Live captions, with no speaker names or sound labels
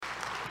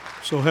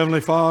So, Heavenly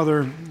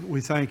Father,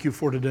 we thank you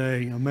for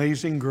today.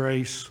 Amazing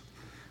grace.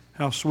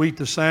 How sweet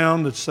the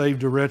sound that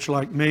saved a wretch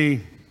like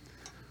me.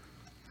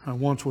 I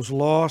once was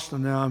lost,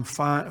 and now I'm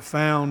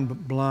found,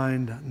 but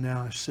blind,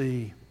 now I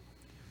see.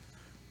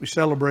 We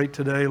celebrate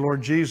today,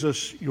 Lord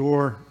Jesus,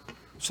 your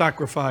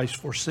sacrifice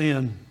for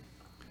sin.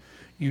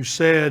 You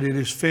said it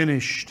is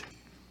finished.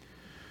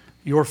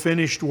 Your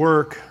finished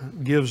work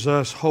gives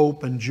us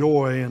hope and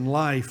joy and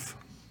life.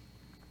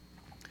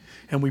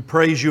 And we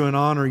praise you and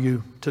honor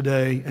you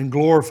today and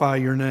glorify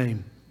your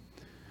name.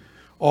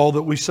 All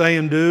that we say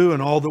and do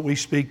and all that we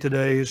speak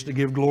today is to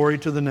give glory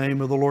to the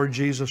name of the Lord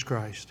Jesus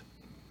Christ.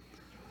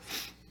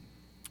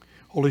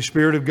 Holy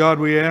Spirit of God,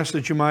 we ask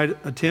that you might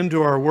attend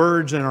to our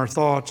words and our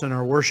thoughts and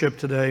our worship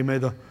today.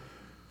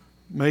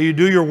 May you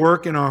do your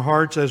work in our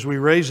hearts as we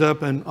raise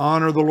up and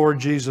honor the Lord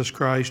Jesus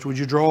Christ. Would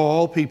you draw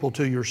all people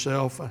to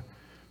yourself?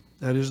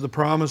 That is the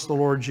promise the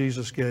Lord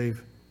Jesus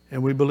gave,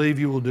 and we believe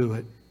you will do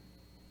it.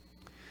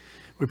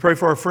 We pray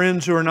for our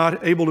friends who are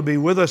not able to be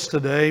with us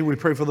today. We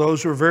pray for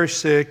those who are very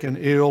sick and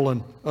ill,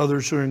 and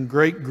others who are in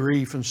great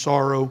grief and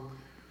sorrow.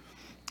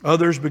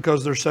 Others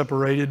because they're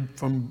separated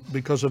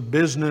because of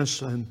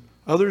business, and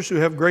others who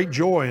have great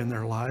joy in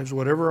their lives,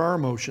 whatever our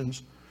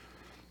emotions.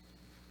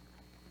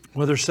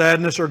 Whether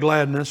sadness or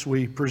gladness,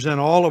 we present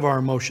all of our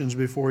emotions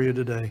before you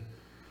today.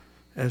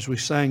 As we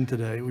sang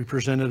today, we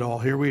present it all.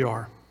 Here we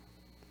are,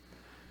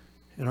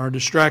 in our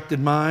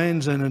distracted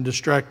minds and a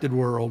distracted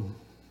world.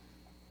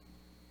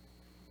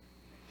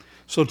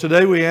 So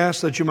today we ask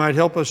that you might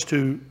help us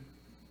to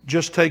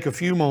just take a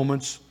few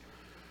moments,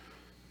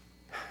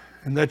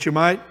 and that you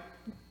might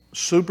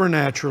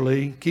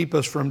supernaturally keep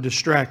us from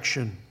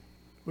distraction.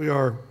 We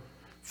are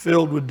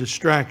filled with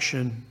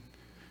distraction,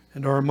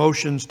 and our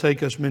emotions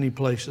take us many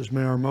places.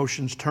 May our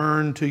emotions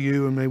turn to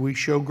you, and may we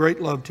show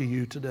great love to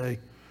you today.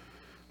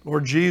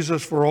 Lord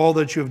Jesus, for all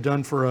that you have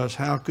done for us,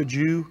 how could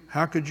you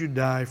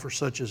die for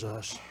such as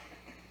us?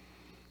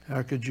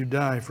 How could you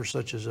die for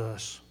such as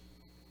us?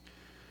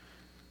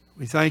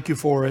 We thank you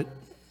for it.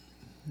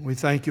 We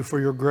thank you for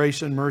your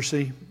grace and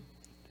mercy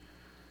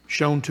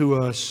shown to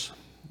us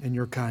in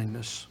your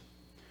kindness.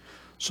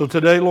 So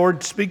today,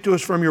 Lord, speak to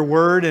us from your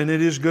word, and it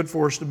is good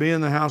for us to be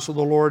in the house of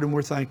the Lord, and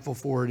we're thankful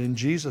for it. In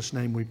Jesus'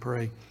 name we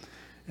pray.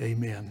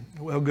 Amen.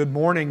 Well, good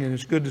morning, and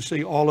it's good to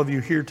see all of you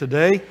here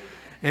today.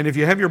 And if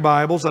you have your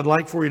Bibles, I'd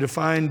like for you to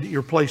find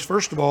your place,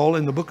 first of all,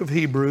 in the book of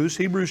Hebrews,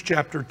 Hebrews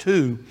chapter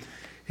 2.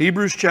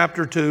 Hebrews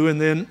chapter 2,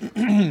 and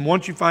then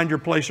once you find your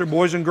place there,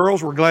 boys and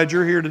girls, we're glad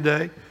you're here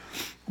today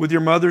with your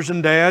mothers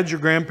and dads,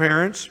 your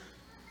grandparents.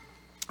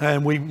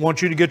 And we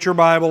want you to get your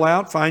Bible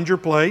out, find your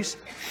place.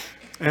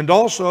 And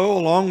also,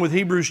 along with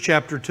Hebrews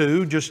chapter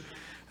 2, just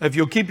if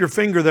you'll keep your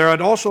finger there,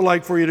 I'd also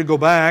like for you to go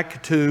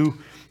back to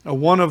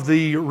one of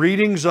the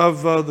readings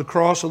of the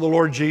cross of the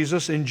Lord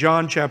Jesus in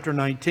John chapter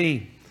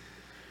 19.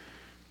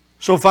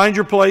 So find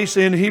your place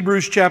in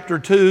Hebrews chapter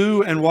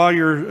 2, and while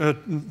you're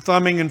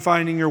thumbing and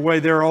finding your way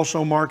there,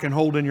 also mark and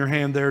hold in your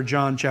hand there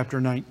John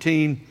chapter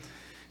 19.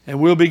 And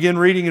we'll begin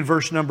reading in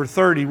verse number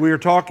 30. We are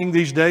talking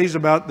these days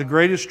about the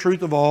greatest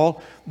truth of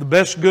all, the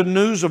best good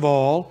news of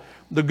all,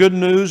 the good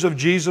news of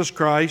Jesus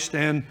Christ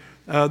and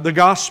the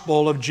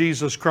gospel of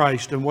Jesus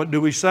Christ. And what do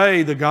we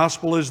say? The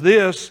gospel is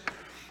this,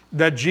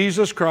 that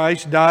Jesus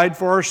Christ died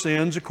for our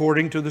sins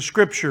according to the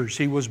Scriptures.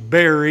 He was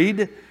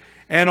buried,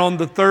 and on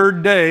the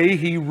third day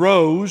He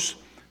rose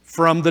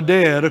from the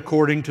dead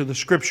according to the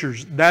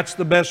Scriptures. That's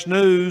the best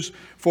news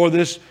for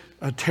this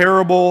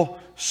terrible,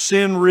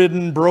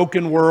 sin-ridden,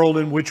 broken world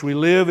in which we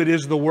live. It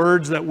is the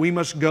words that we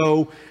must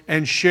go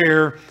and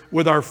share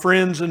with our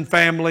friends and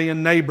family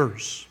and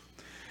neighbors.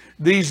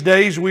 These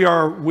days we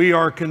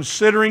are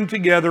considering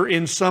together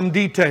in some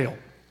detail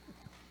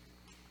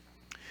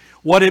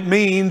what it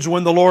means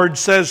when the Lord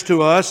says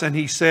to us, and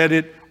He said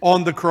it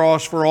on the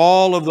cross for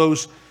all of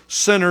those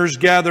sinners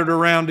gathered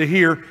around to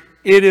hear,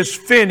 it is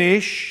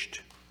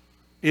finished.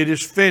 It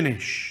is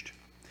finished.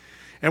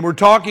 And we're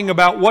talking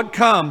about what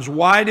comes.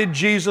 Why did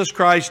Jesus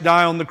Christ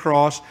die on the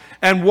cross?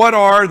 And what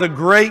are the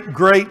great,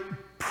 great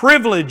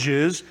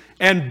privileges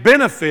and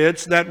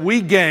benefits that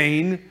we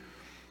gain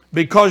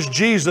because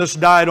Jesus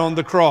died on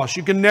the cross?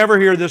 You can never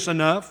hear this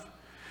enough.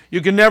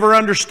 You can never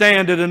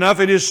understand it enough.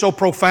 It is so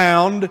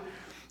profound.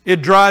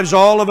 It drives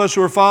all of us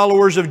who are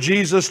followers of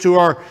Jesus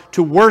to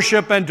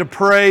worship and to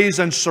praise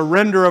and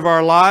surrender of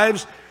our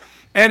lives.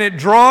 And it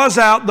draws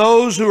out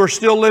those who are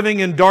still living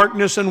in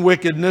darkness and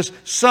wickedness,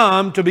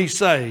 some to be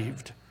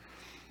saved.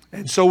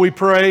 And so we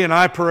pray, and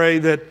I pray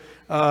that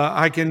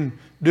I can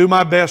do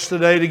my best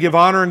today to give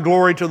honor and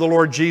glory to the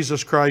Lord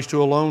Jesus Christ,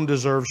 who alone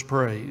deserves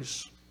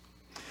praise.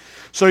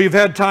 So you've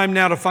had time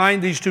now to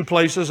find these two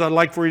places. I'd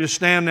like for you to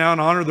stand now and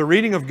honor the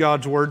reading of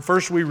God's Word.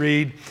 First we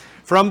read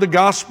from the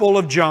Gospel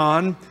of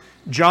John,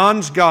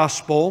 John's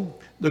Gospel,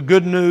 the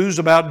good news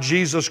about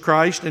Jesus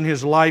Christ and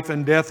His life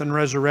and death and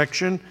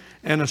resurrection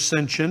and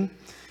ascension.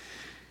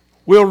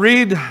 We'll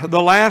read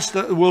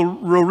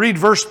we'll read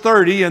verse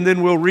 30, and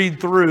then we'll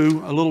read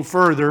through a little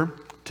further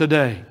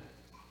today.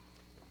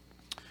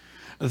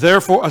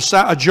 Therefore,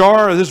 a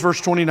jar, this is verse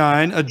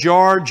 29, a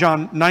jar,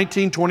 John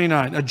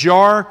 19:29, a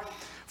jar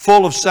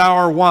full of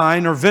sour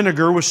wine or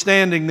vinegar was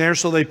standing there,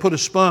 so they put a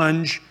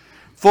sponge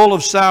full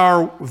of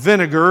sour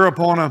vinegar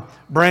upon a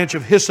branch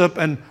of hyssop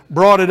and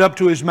brought it up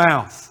to his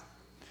mouth.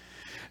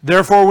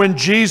 Therefore, when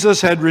Jesus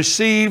had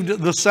received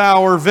the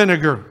sour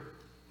vinegar,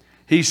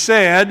 he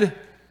said,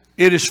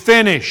 "It is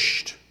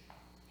finished."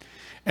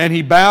 And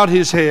he bowed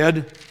his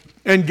head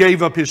and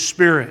gave up his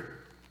spirit.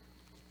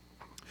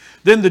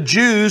 Then the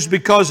Jews,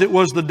 because it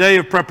was the day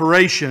of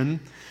preparation,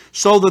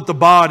 so that the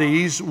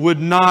bodies would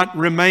not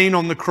remain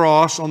on the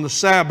cross on the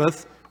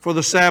Sabbath, for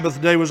the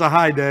Sabbath day was a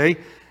high day,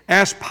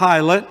 asked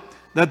Pilate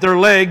that their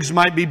legs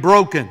might be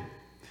broken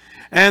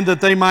and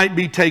that they might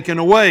be taken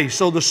away.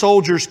 So the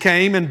soldiers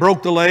came and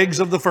broke the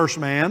legs of the first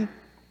man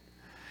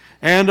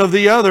and of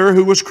the other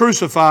who was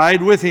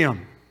crucified with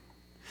him.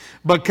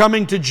 But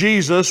coming to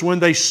Jesus, when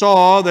they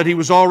saw that he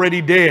was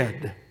already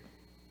dead,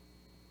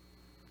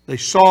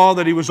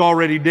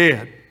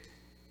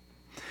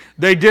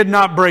 they did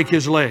not break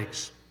his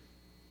legs.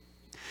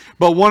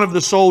 But one of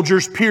the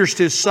soldiers pierced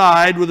his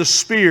side with a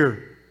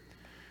spear,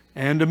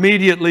 and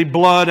immediately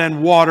blood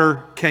and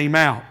water came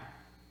out.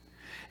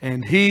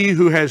 And he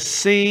who has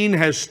seen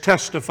has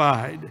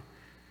testified,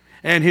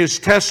 and his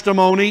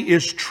testimony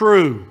is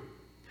true.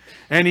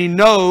 And he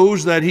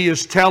knows that he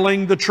is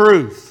telling the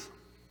truth,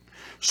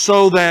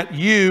 so that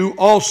you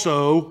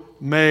also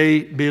may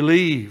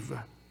believe.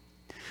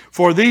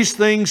 For these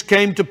things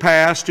came to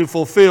pass to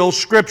fulfill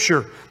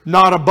Scripture.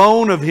 Not a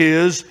bone of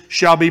his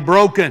shall be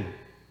broken.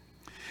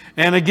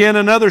 And again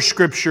another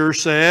Scripture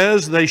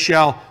says, they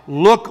shall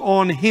look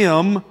on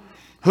him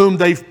whom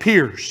they've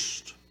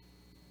pierced.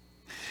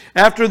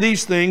 After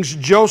these things,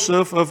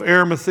 Joseph of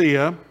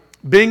Arimathea,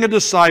 being a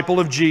disciple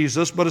of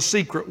Jesus, but a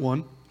secret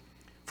one,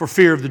 for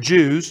fear of the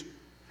Jews,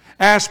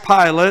 asked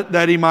Pilate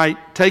that he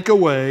might take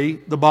away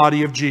the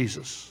body of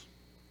Jesus.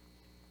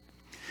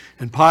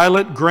 And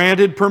Pilate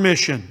granted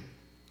permission.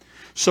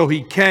 So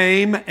he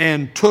came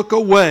and took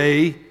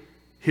away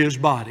his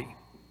body.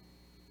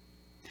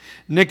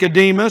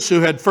 Nicodemus,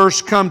 who had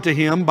first come to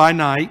him by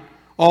night,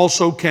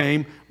 also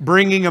came,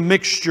 bringing a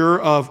mixture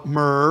of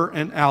myrrh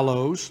and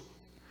aloes,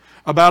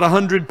 about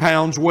 100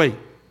 pounds weight.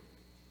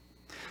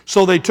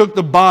 So they took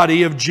the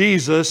body of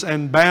Jesus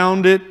and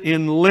bound it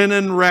in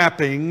linen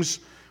wrappings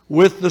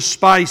with the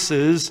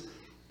spices,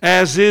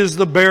 as is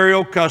the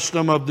burial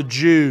custom of the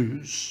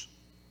Jews.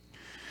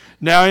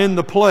 Now in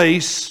the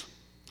place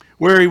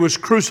where he was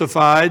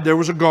crucified, there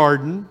was a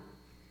garden,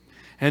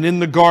 and in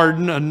the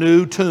garden a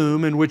new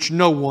tomb in which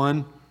no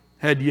one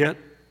had yet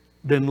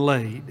been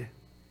laid.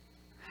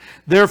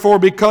 Therefore,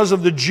 because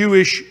of the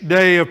Jewish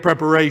day of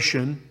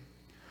preparation,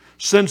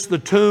 since the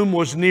tomb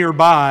was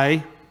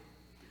nearby,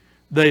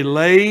 they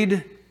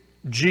laid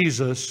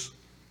Jesus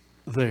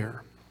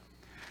there.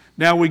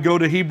 Now we go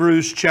to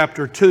Hebrews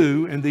chapter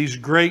 2 and these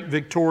great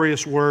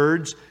victorious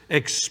words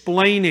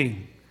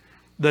explaining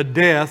the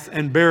death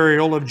and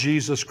burial of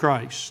Jesus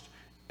Christ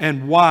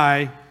and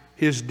why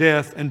his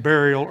death and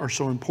burial are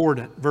so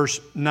important. Verse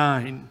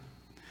 9.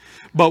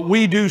 But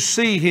we do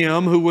see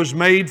him who was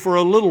made for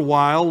a little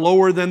while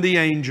lower than the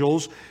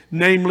angels,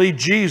 namely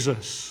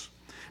Jesus,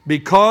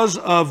 because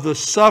of the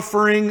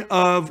suffering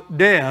of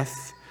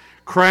death,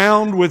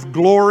 crowned with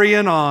glory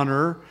and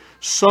honor,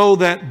 so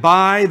that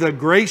by the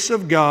grace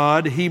of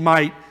God he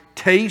might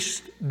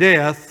taste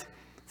death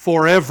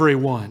for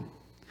everyone.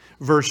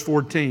 Verse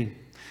 14.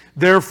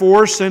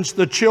 Therefore, since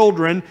the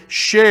children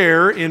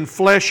share in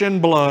flesh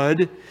and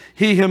blood,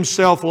 he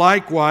himself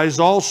likewise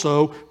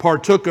also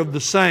partook of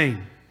the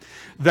same,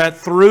 that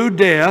through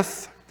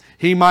death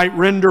he might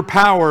render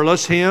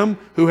powerless him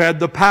who had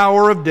the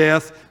power of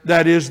death,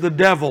 that is the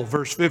devil.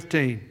 Verse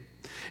 15.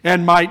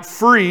 And might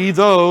free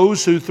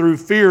those who through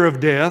fear of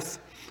death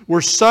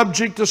were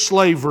subject to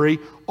slavery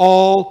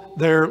all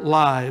their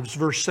lives.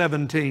 Verse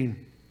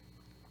 17.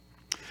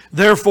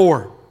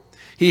 Therefore,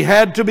 he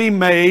had to be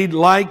made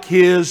like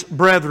his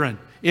brethren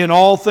in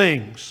all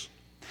things,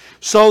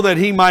 so that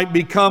he might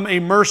become a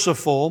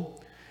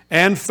merciful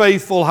and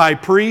faithful high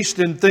priest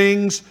in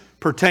things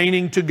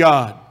pertaining to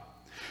God,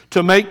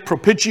 to make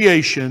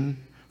propitiation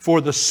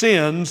for the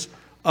sins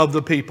of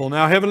the people.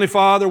 Now, Heavenly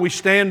Father, we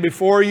stand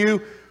before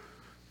you.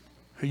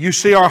 You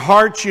see our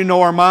hearts, you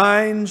know our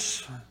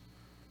minds.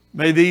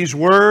 May these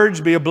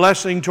words be a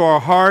blessing to our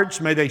hearts.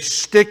 May they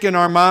stick in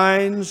our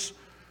minds.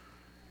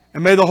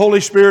 And may the Holy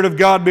Spirit of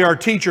God be our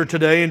teacher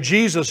today. In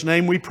Jesus'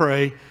 name we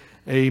pray.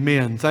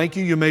 Amen. Thank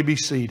you. You may be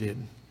seated.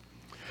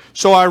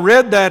 So I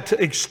read that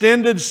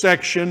extended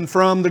section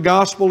from the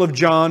Gospel of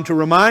John to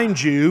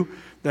remind you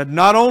that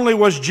not only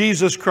was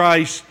Jesus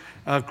Christ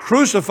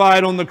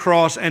crucified on the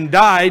cross and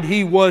died,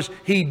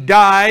 He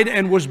died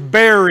and was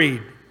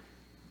buried.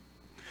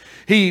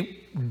 He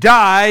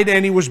died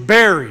and He was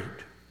buried.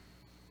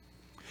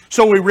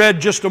 So we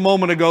read just a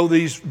moment ago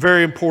these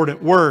very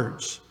important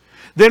words.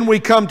 Then we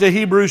come to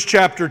Hebrews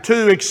chapter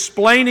 2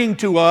 explaining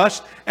to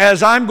us,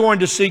 as I'm going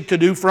to seek to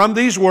do from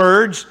these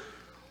words,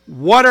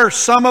 what are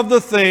some of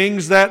the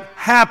things that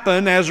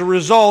happen as a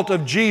result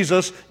of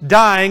Jesus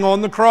dying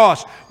on the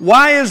cross?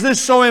 Why is this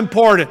so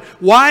important?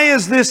 Why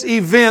is this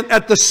event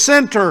at the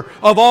center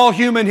of all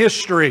human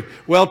history?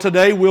 Well,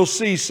 today we'll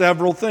see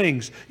several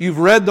things. You've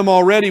read them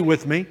already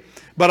with me,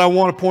 but I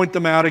want to point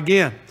them out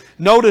again.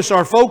 Notice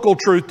our focal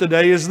truth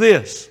today is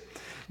this,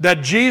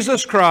 that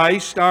Jesus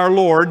Christ, our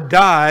Lord,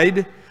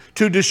 died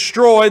to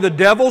destroy the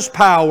devil's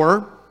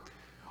power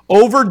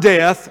over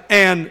death,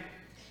 and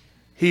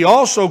He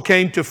also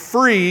came to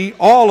free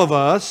all of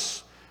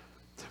us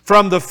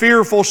from the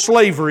fearful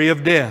slavery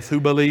of death who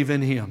believe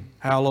in Him.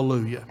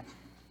 Hallelujah.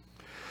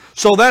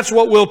 So that's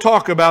what we'll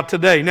talk about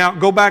today. Now,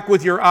 go back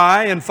with your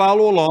eye and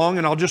follow along,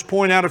 and I'll just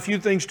point out a few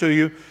things to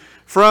you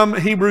from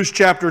Hebrews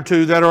chapter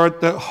 2 that are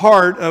at the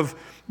heart of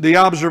the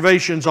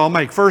observations I'll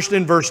make. First,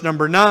 in verse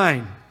number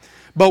 9.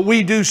 But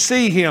we do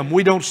see Him.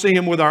 We don't see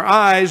Him with our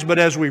eyes, but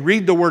as we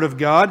read the Word of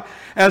God,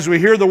 as we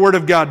hear the Word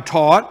of God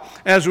taught,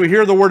 as we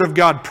hear the Word of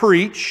God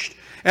preached,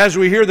 as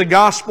we hear the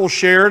gospel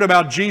shared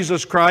about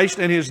Jesus Christ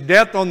and His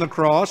death on the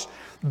cross,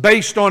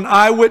 based on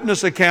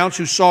eyewitness accounts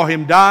who saw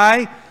Him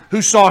die,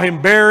 who saw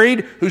Him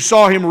buried, who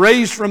saw Him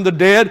raised from the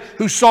dead,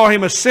 who saw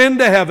Him ascend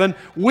to heaven,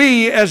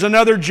 we, as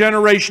another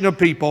generation of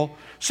people,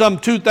 some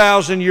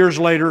 2,000 years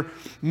later,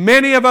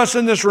 many of us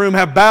in this room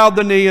have bowed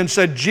the knee and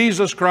said,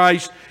 Jesus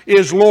Christ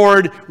is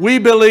Lord. We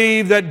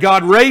believe that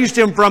God raised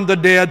Him from the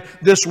dead,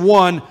 this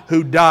one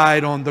who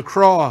died on the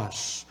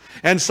cross.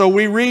 And so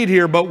we read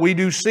here, but we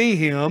do see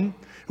Him,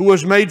 who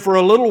was made for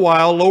a little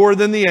while lower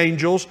than the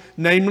angels,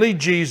 namely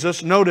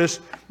Jesus, notice,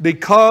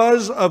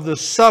 because of the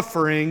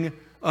suffering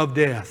of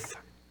death.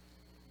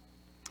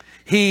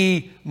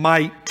 He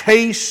might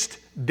taste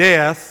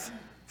death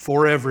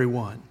for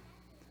everyone.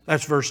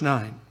 That's verse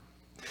 9.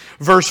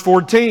 Verse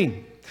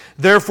 14.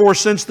 Therefore,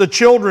 since the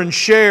children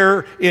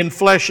share in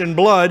flesh and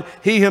blood,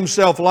 He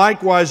Himself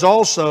likewise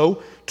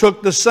also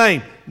took the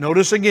same.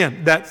 Notice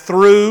again, that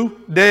through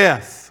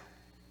death,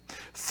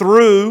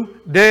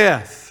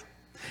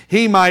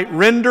 He might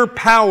render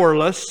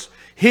powerless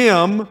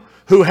him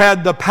who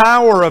had the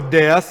power of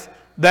death,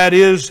 that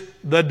is,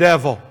 the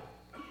devil.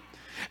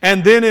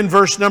 And then in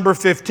verse number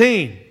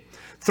 15,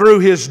 through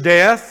His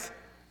death,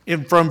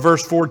 from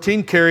verse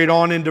 14 carried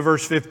on into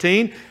verse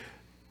 15,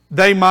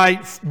 they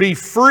might be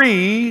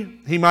free,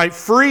 He might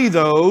free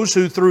those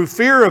who through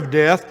fear of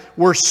death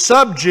were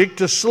subject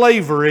to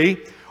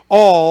slavery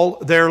all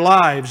their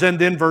lives. And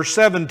then verse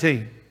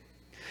 17,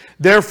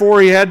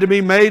 therefore He had to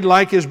be made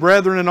like His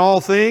brethren in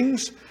all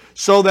things,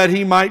 so that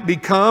He might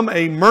become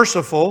a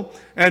merciful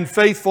and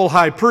faithful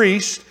high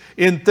priest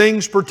in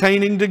things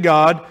pertaining to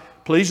God.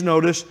 Please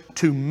notice,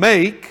 to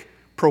make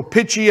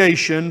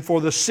propitiation for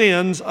the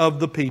sins of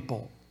the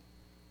people.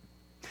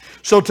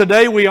 So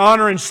today we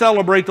honor and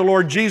celebrate the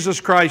Lord Jesus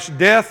Christ's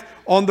death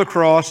on the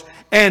cross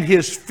and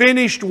His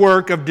finished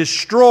work of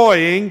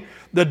destroying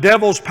the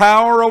devil's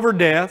power over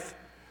death,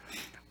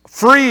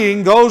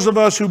 freeing those of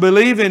us who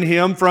believe in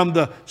Him from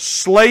the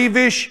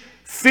slavish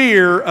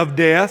fear of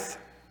death,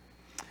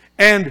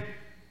 and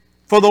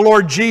for the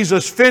Lord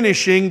Jesus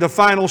finishing the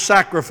final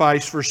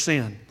sacrifice for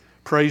sin.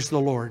 Praise the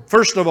Lord.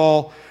 First of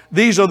all,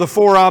 these are the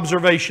four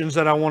observations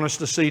that I want us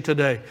to see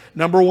today.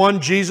 Number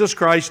one, Jesus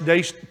Christ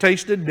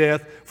tasted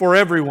death for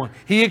everyone.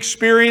 He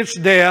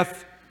experienced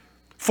death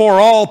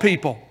for all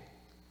people,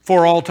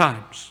 for all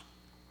times.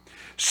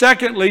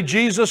 Secondly,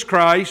 Jesus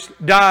Christ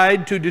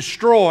died to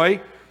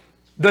destroy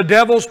the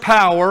devil's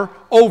power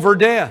over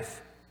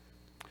death.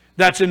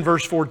 That's in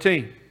verse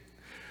 14.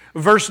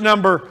 Verse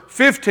number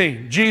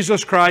 15,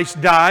 Jesus Christ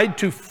died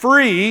to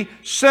free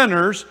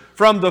sinners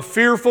from the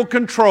fearful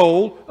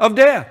control of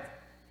death.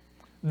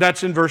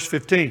 That's in verse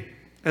 15,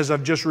 as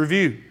I've just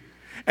reviewed.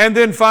 And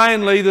then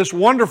finally, this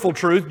wonderful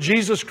truth,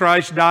 Jesus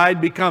Christ died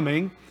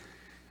becoming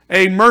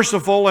a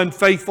merciful and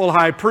faithful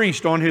high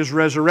priest on His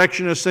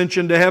resurrection,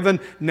 ascension to heaven,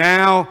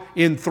 now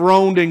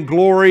enthroned in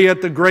glory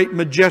at the great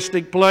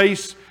majestic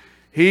place.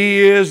 He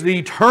is the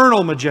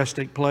eternal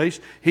majestic place.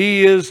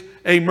 He is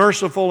a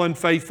merciful and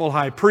faithful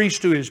high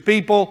priest to His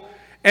people,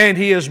 and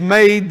He has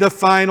made the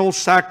final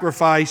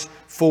sacrifice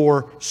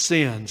for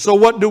sin. So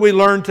what do we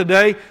learn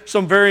today?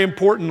 Some very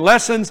important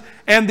lessons,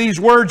 and these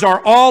words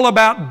are all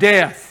about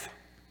death.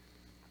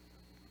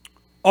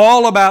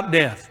 All about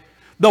death.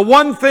 The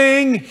one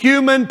thing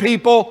human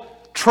people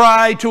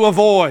try to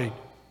avoid.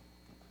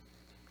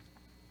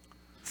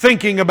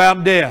 Thinking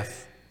about death.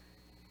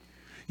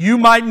 You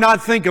might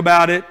not think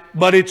about it,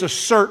 but it's a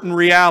certain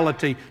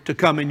reality to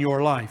come in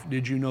your life.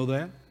 Did you know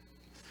that?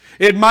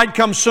 It might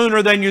come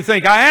sooner than you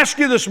think. I ask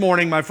you this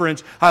morning, my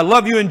friends, I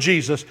love you in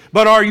Jesus,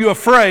 but are you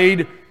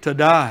afraid to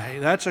die?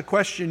 That's a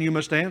question you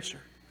must answer.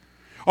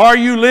 Are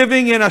you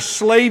living in a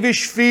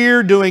slavish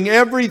fear, doing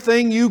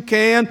everything you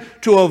can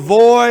to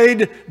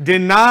avoid,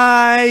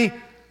 deny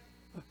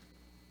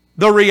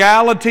the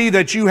reality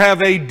that you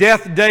have a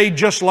death day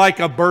just like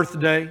a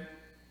birthday?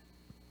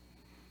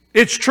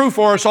 It's true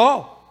for us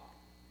all.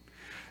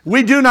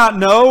 We do not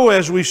know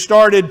as we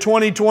started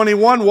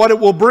 2021 what it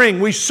will bring.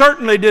 We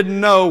certainly didn't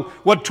know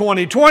what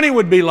 2020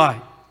 would be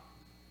like.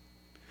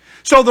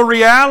 So the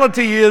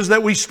reality is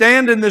that we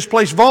stand in this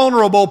place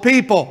vulnerable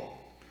people.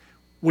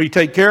 We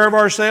take care of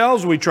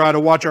ourselves. We try to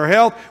watch our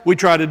health. We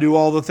try to do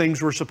all the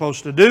things we're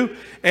supposed to do.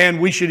 And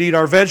we should eat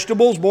our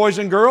vegetables, boys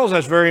and girls.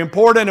 That's very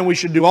important. And we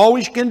should do all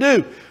we can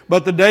do.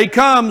 But the day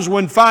comes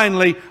when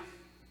finally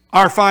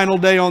our final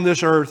day on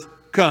this earth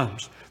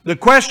comes. The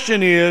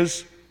question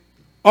is,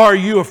 are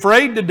you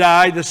afraid to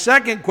die? The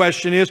second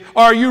question is,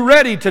 are you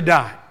ready to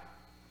die?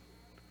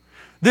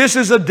 This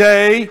is a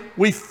day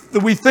we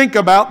think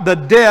about the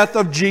death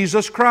of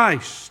Jesus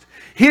Christ.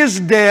 His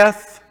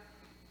death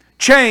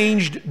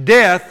changed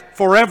death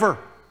forever.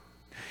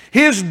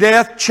 His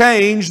death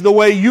changed the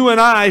way you and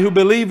I who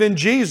believe in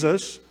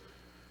Jesus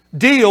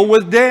deal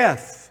with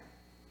death.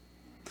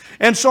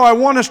 And so I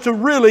want us to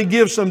really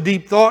give some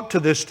deep thought to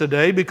this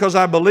today, because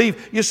I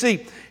believe, you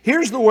see,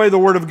 here's the way the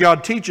Word of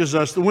God teaches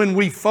us, that when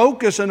we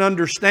focus and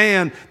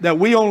understand that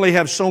we only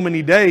have so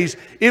many days,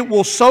 it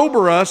will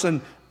sober us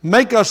and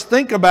make us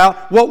think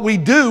about what we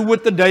do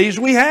with the days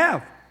we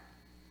have.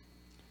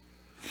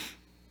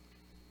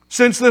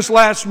 Since this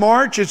last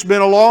March, it's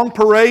been a long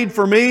parade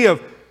for me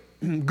of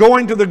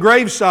going to the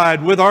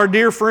graveside with our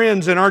dear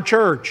friends in our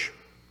church.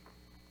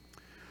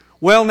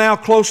 Well, now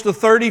close to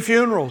 30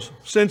 funerals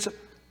since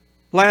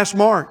last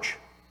March.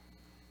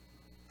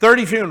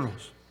 30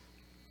 funerals.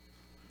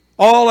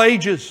 All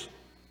ages.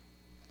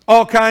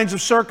 All kinds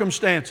of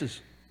circumstances.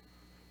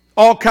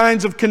 All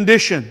kinds of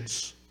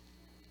conditions.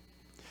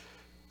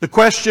 The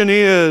question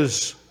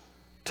is,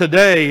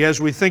 today,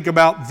 as we think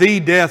about the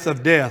death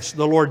of deaths,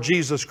 the Lord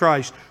Jesus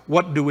Christ,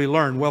 what do we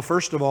learn? Well,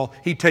 first of all,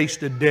 He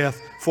tasted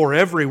death for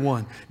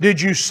everyone. Did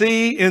you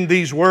see in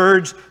these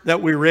words that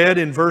we read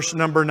in verse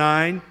number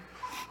 9?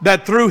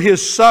 That through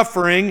His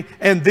suffering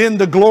and then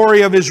the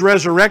glory of His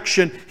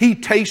resurrection, He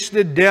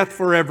tasted death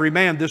for every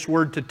man. This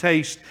word to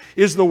taste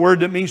is the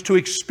word that means to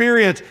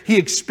experience. He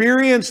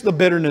experienced the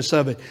bitterness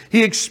of it.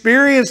 He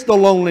experienced the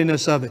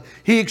loneliness of it.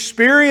 He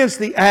experienced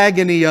the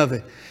agony of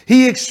it.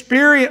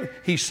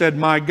 He said,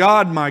 my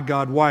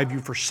God, why have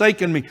you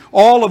forsaken me?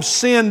 All of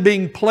sin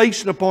being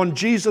placed upon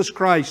Jesus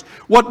Christ.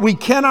 What we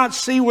cannot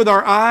see with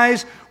our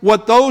eyes,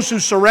 what those who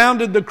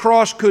surrounded the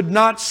cross could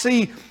not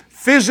see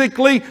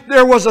physically,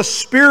 there was a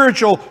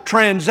spiritual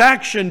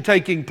transaction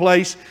taking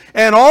place,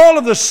 and all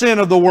of the sin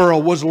of the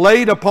world was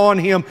laid upon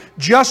Him,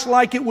 just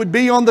like it would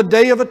be on the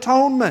Day of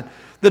Atonement.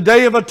 The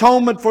Day of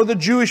Atonement for the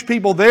Jewish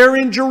people there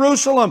in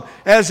Jerusalem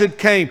as it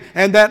came.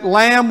 And that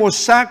lamb was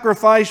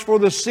sacrificed for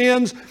the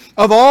sins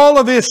of all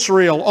of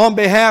Israel on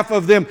behalf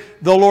of them.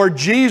 The Lord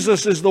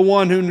Jesus is the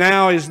one who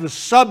now is the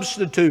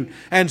substitute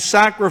and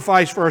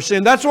sacrifice for our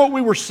sin. That's what we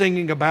were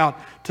singing about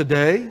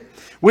today.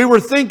 We were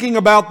thinking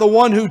about the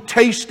one who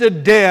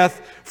tasted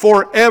death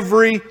for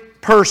every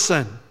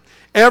person.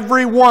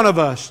 Every one of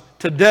us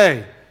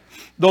today.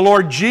 The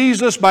Lord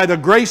Jesus, by the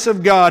grace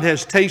of God,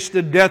 has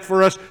tasted death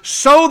for us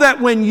so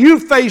that when you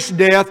face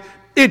death,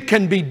 it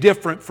can be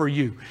different for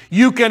you.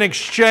 You can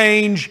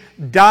exchange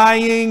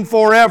dying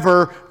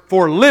forever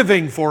for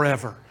living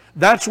forever.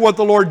 That's what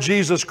the Lord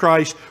Jesus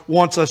Christ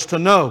wants us to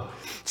know.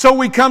 So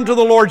we come to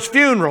the Lord's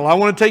funeral. I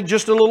want to take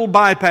just a little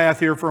bypath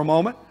here for a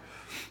moment.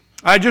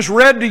 I just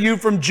read to you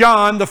from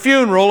John the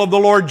funeral of the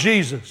Lord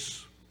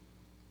Jesus.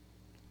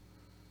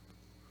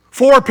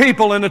 4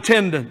 people in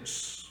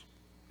attendance,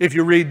 if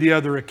you read the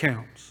other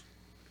accounts.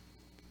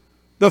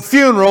 The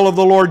funeral of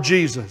the Lord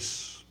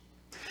Jesus.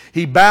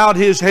 He bowed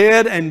His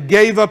head and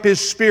gave up His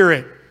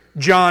spirit.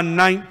 John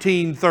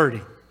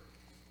 19:30.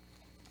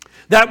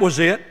 That was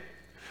it.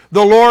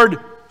 The Lord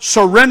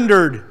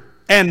surrendered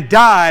and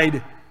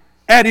died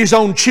at His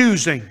own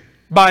choosing,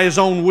 by His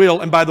own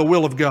will and by the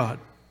will of God.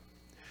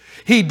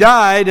 He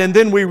died, and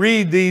then we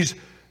read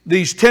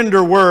these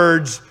tender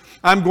words.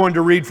 I'm going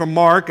to read from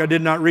Mark. I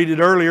did not read it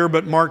earlier,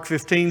 but Mark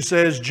 15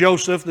 says,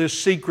 Joseph,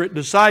 this secret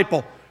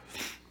disciple,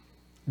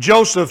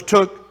 Joseph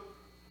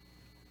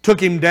took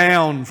Him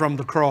down from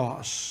the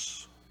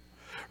cross,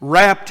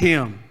 wrapped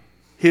Him,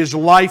 His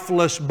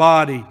lifeless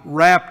body,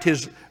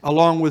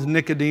 along with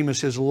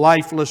Nicodemus, His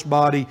lifeless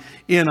body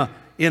in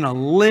a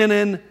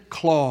linen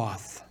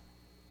cloth.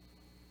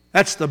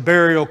 That's the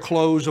burial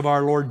clothes of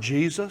our Lord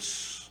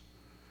Jesus.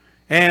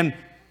 And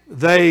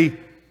they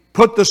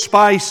put the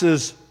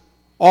spices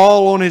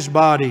all on His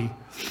body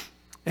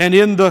and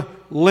in the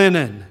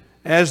linen,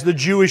 as the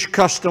Jewish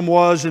custom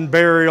was in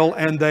burial,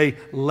 and they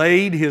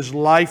laid His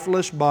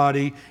lifeless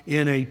body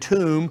in a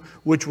tomb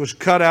which was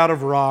cut out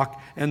of rock,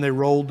 and they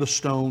rolled the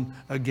stone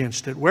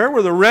against it. Where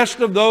were the rest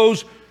of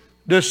those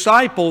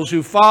disciples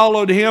who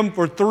followed Him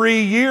for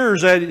 3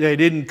 years? They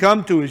didn't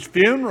come to His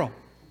funeral.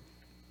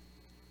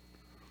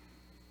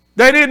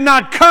 They did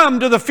not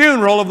come to the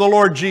funeral of the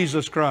Lord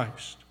Jesus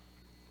Christ.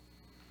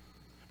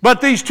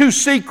 But these 2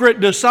 secret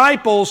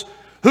disciples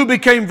who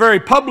became very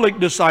public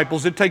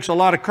disciples, it takes a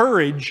lot of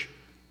courage.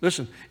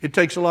 Listen, it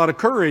takes a lot of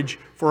courage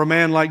for a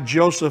man like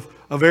Joseph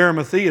of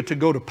Arimathea to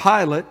go to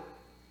Pilate,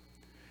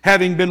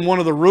 having been one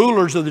of the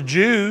rulers of the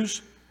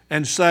Jews,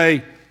 and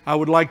say, I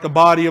would like the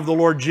body of the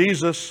Lord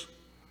Jesus.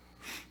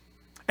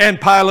 And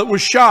Pilate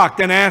was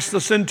shocked and asked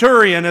the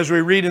centurion, as we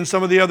read in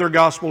some of the other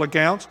gospel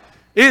accounts,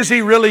 Is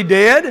he really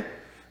dead?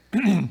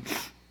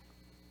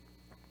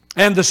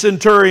 And the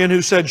centurion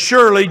who said,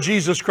 surely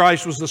Jesus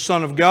Christ was the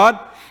Son of God,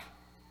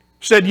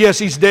 said, yes,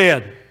 he's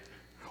dead.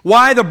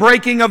 Why the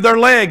breaking of their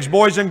legs,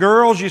 boys and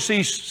girls? You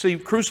see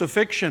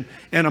crucifixion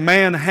and a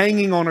man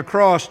hanging on a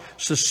cross,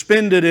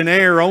 suspended in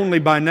air only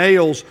by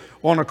nails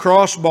on a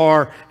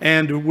crossbar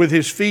and with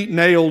his feet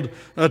nailed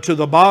to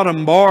the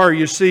bottom bar.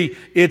 You see,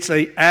 it's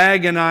an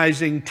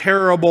agonizing,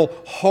 terrible,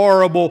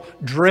 horrible,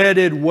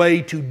 dreaded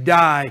way to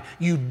die.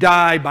 You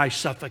die by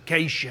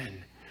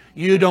suffocation.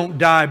 You don't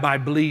die by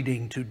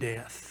bleeding to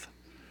death.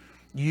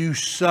 You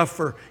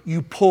suffer.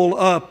 You pull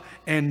up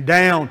and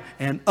down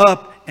and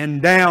up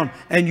and down,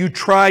 and you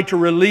try to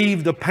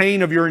relieve the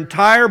pain of your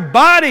entire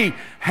body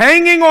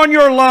hanging on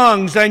your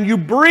lungs, and you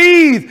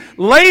breathe,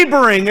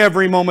 laboring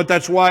every moment.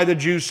 That's why the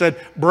Jews said,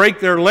 break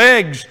their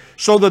legs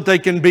so that they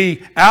can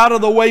be out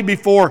of the way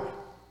before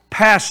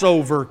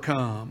Passover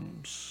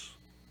comes.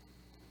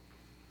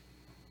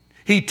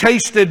 He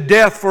tasted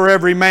death for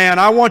every man.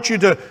 I want you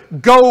to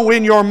go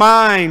in your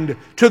mind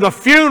to the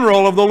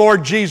funeral of the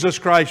Lord Jesus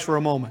Christ for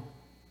a moment.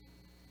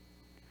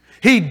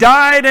 He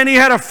died and He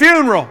had a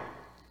funeral.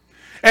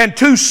 And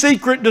 2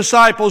 secret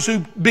disciples who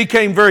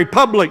became very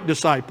public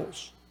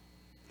disciples,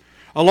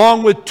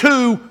 along with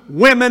 2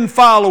 women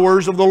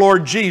followers of the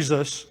Lord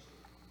Jesus,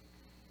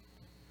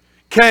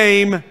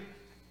 came,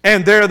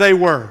 and there they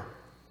were,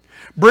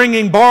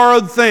 bringing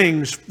borrowed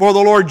things for the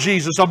Lord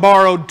Jesus. A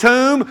borrowed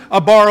tomb, a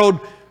borrowed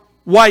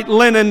white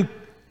linen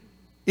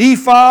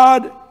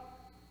ephod,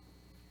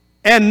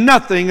 and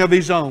nothing of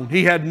his own.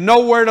 He had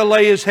nowhere to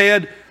lay his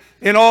head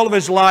in all of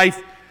his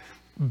life,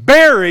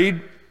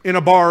 buried in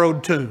a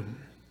borrowed tomb.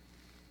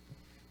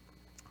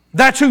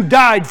 That's who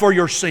died for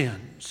your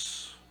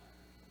sins.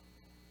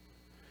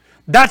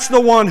 That's the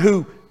one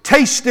who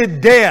tasted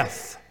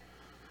death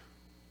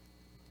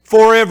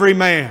for every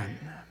man.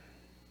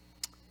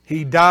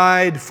 He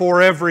died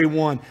for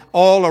everyone.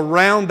 All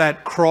around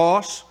that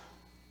cross,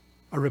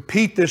 I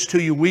repeat this to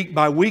you week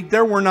by week,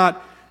 there were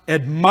not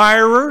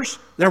admirers,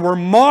 there were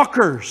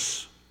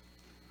mockers.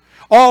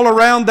 All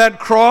around that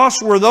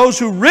cross were those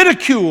who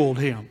ridiculed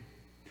Him.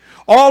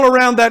 All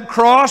around that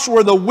cross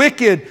were the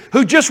wicked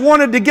who just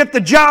wanted to get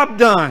the job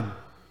done.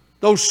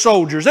 Those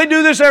soldiers. They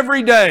do this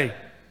every day.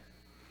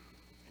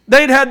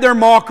 They'd had their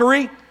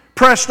mockery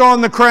pressed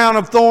on the crown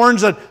of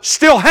thorns that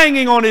still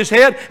hanging on His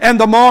head, and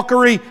the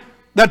mockery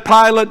that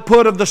Pilate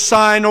put of the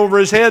sign over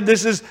His head.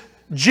 This is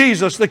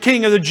Jesus, the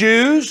King of the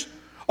Jews.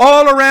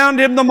 All around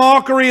Him, the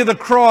mockery of the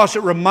cross.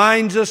 It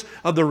reminds us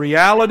of the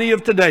reality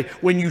of today.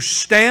 When you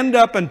stand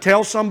up and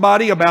tell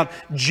somebody about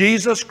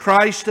Jesus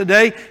Christ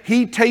today,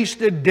 He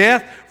tasted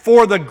death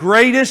for the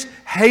greatest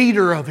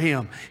hater of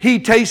Him. He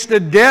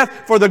tasted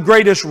death for the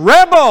greatest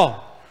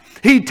rebel.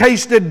 He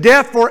tasted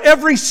death for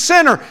every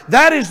sinner.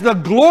 That is the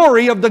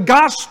glory of the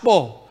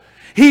gospel.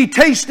 He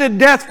tasted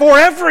death for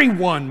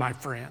everyone, my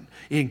friend,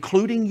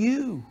 including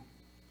you,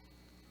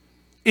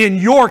 in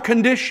your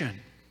condition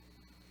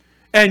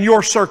and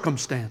your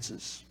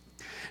circumstances.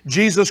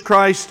 Jesus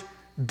Christ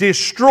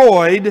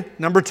destroyed,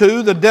 number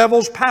 2, the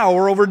devil's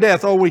power over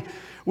death.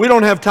 We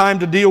don't have time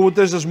to deal with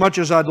this as much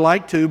as I'd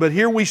like to, but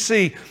here we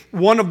see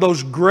one of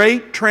those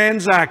great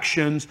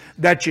transactions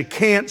that you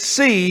can't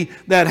see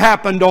that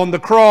happened on the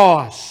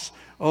cross.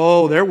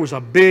 Oh, there was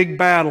a big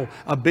battle,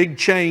 a big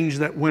change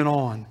that went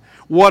on.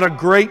 What a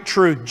great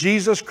truth.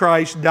 Jesus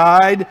Christ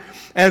died,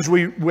 as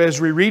we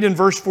read in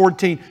verse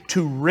 14,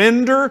 to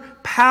render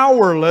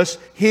powerless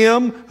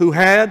him who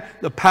had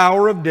the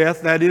power of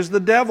death, that is the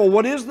devil.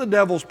 What is the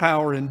devil's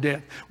power in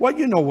death? Well,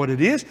 you know what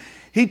it is.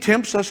 He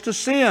tempts us to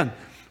sin.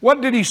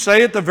 What did he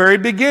say at the very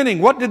beginning?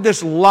 What did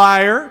this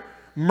liar,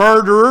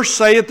 murderer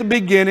say at the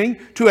beginning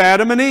to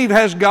Adam and Eve?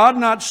 Has God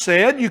not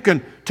said you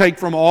can take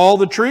from all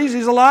the trees?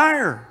 He's a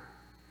liar.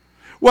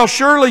 Well,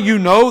 surely you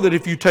know that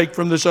if you take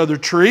from this other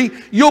tree,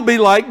 you'll be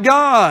like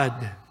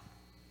God.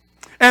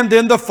 And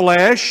then the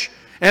flesh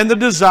and the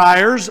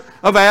desires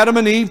of Adam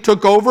and Eve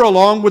took over,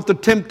 along with the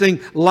tempting,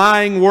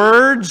 lying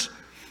words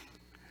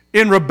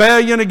in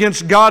rebellion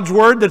against God's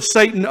word that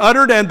Satan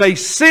uttered, and they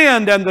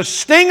sinned, and the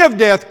sting of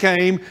death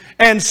came,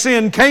 and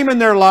sin came in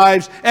their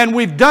lives, and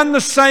we've done the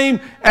same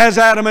as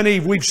Adam and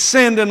Eve. We've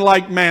sinned in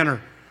like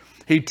manner.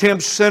 He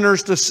tempts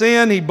sinners to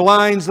sin. He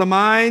blinds the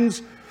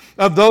minds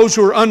of those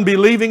who are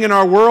unbelieving in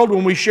our world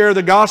when we share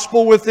the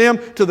gospel with them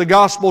to the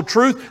gospel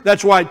truth.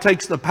 That's why it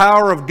takes the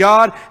power of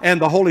God and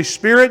the Holy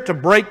Spirit to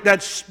break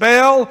that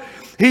spell.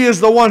 He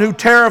is the one who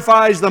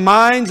terrifies the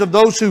minds of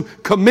those who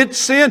commit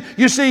sin.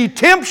 You see, He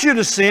tempts you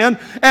to sin,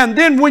 and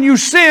then when you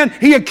sin,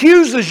 He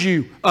accuses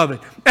you of it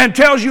and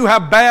tells you how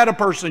bad a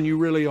person you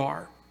really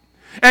are,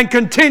 and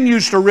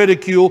continues to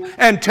ridicule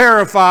and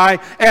terrify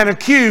and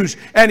accuse.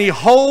 And He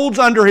holds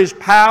under His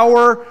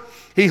power.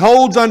 He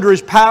holds under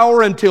His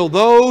power until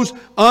those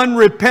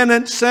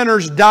unrepentant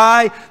sinners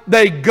die.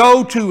 They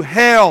go to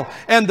hell.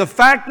 And the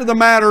fact of the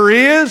matter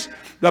is,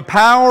 the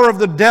power of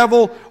the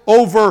devil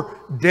over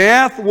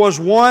death was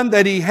one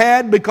that he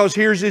had, because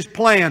here's his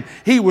plan.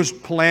 He was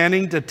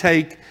planning to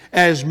take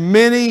as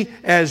many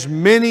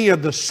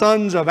of the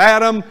sons of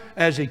Adam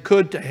as He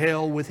could to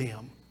hell with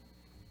him.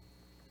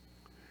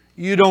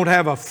 You don't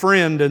have a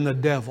friend in the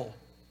devil.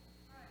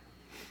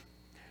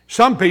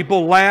 Some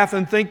people laugh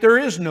and think there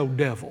is no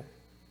devil.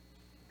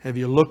 Have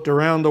you looked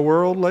around the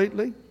world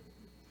lately?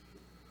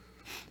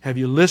 Have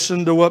you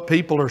listened to what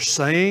people are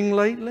saying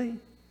lately?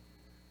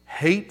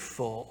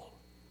 Hateful,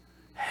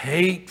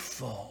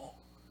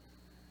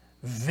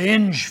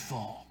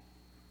 vengeful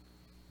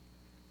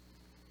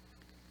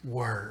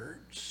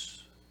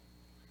words.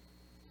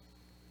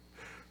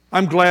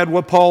 I'm glad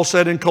what Paul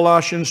said in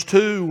Colossians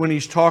 2 when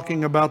he's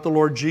talking about the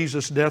Lord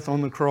Jesus' death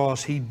on the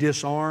cross. He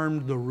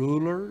disarmed the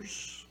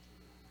rulers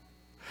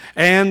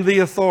and the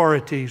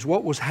authorities.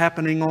 What was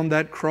happening on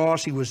that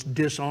cross? He was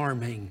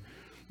disarming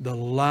the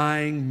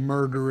lying,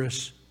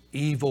 murderous,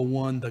 evil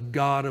one, the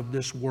god of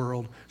this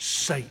world,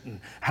 Satan.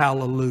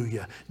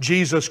 Hallelujah.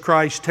 Jesus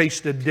Christ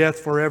tasted death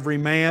for every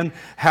man.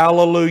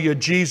 Hallelujah.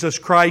 Jesus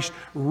Christ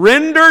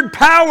rendered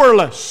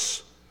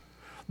powerless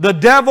the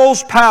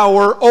devil's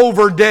power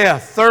over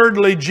death.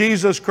 Thirdly,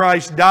 Jesus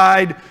Christ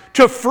died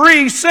to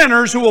free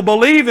sinners who will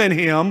believe in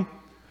Him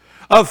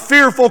of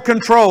fearful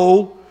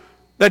control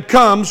that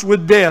comes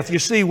with death. You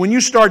see, when you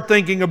start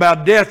thinking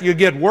about death, you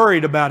get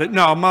worried about it.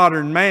 Now, a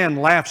modern man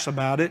laughs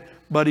about it,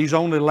 but he's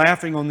only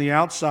laughing on the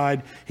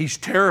outside. He's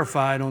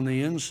terrified on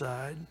the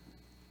inside.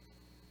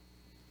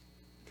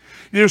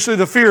 You see,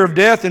 the fear of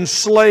death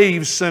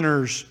enslaves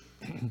sinners.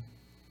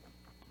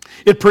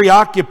 It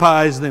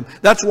preoccupies them.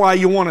 That's why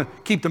you want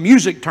to keep the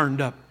music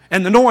turned up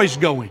and the noise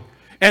going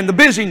and the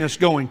busyness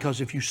going, because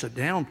if you sit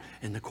down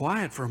in the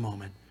quiet for a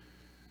moment,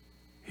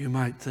 you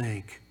might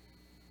think,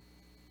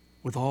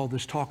 with all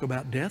this talk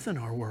about death in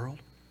our world,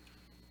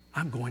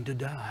 I'm going to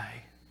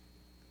die.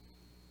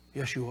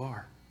 Yes, you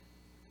are.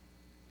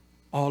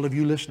 All of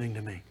you listening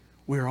to me,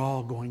 we're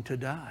all going to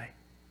die.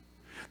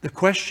 The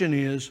question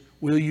is,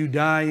 will you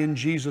die in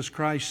Jesus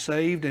Christ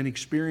saved and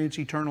experience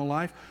eternal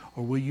life?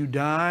 Or will you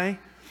die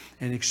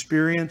and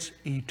experience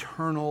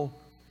eternal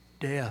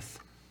death?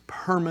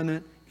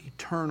 Permanent,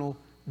 eternal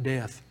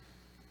death.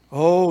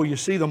 Oh, you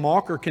see, the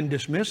mocker can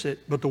dismiss it,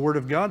 but the Word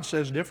of God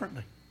says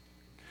differently.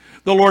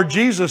 The Lord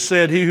Jesus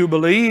said, "He who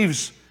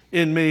believes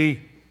in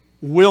me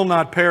will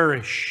not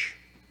perish.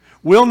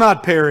 Will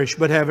not perish,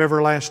 but have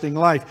everlasting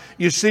life."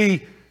 You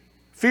see,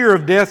 fear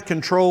of death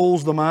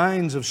controls the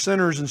minds of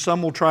sinners, and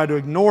some will try to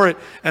ignore it,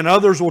 and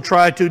others will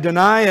try to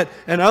deny it,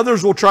 and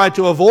others will try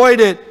to avoid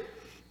it.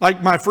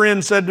 Like my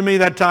friend said to me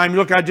that time,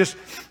 look,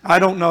 I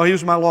don't know. He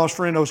was my lost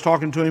friend. I was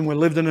talking to him. We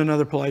lived in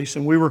another place,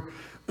 and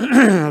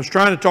I was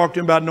trying to talk to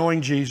him about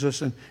knowing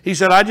Jesus, and he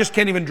said, "I just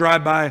can't even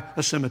drive by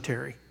a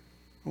cemetery."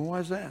 Well, why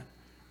is that?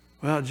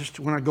 Well, just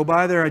when I go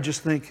by there, I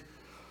just think,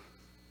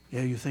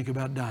 yeah, you think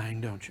about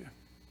dying, don't you?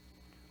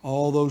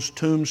 All those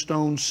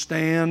tombstones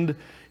stand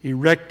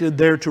erected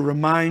there to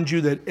remind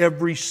you that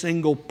every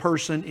single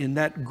person in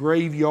that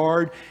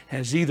graveyard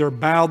has either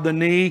bowed the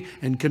knee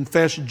and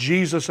confessed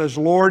Jesus as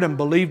Lord and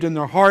believed in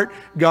their heart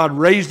God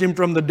raised Him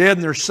from the dead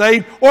and they're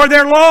saved, or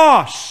they're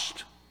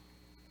lost.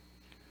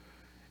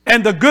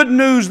 And the good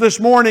news this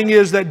morning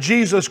is that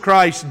Jesus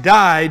Christ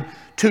died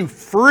to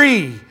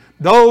free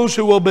those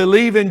who will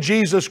believe in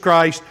Jesus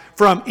Christ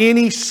from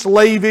any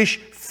slavish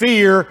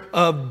fear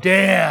of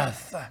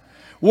death.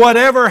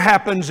 Whatever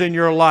happens in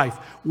your life,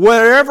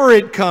 wherever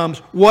it comes,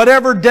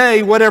 whatever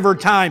day, whatever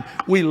time,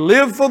 we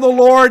live for the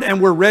Lord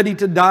and we're ready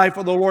to die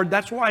for the Lord.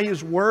 That's why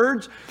His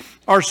words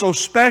are so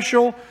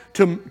special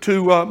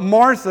to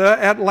Martha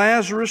at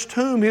Lazarus'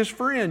 tomb, his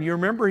friend. You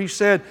remember He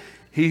said,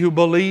 "He who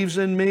believes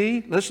in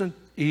me," listen,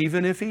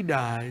 "even if he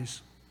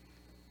dies,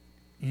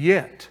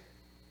 yet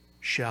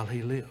shall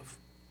he live."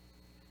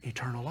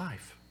 Eternal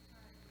life.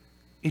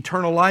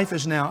 Eternal life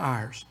is now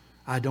ours.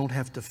 I don't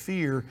have to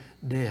fear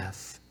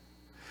death.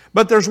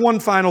 But there's one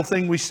final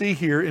thing we see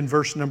here in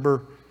verse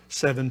number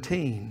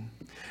 17.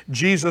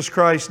 Jesus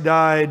Christ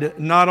died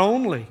not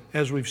only,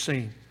 as we've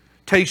seen,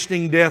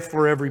 tasting death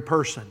for every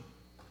person.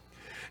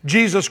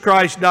 Jesus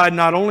Christ died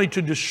not only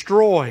to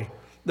destroy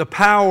the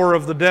power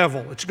of the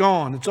devil. It's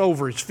gone. It's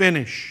over. It's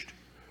finished.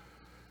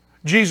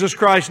 Jesus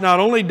Christ not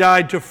only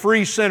died to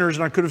free sinners,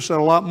 and I could have said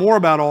a lot more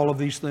about all of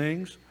these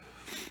things,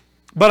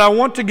 but I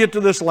want to get to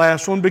this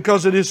last one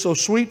because it is so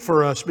sweet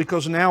for us.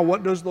 Because now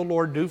what does the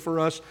Lord do for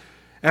us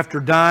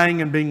after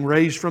dying and being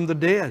raised from the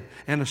dead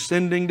and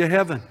ascending to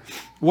heaven?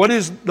 What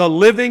is the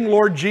living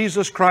Lord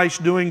Jesus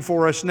Christ doing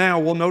for us now?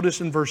 Well,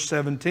 notice in verse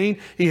 17,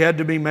 He had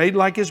to be made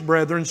like His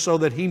brethren so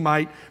that He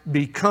might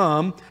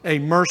become a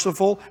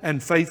merciful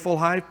and faithful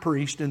high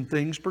priest in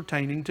things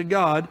pertaining to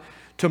God,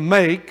 to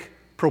make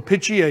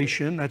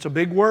propitiation, that's a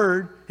big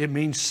word, it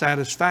means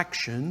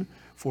satisfaction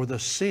for the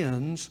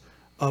sins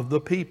of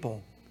the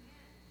people.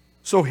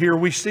 So here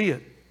we see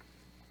it.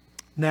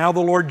 Now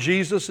the Lord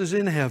Jesus is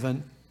in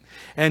heaven,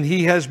 and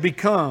He has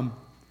become,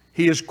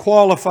 He is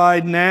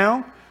qualified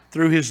now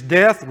through His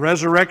death,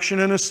 resurrection,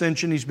 and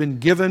ascension. He's been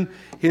given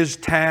His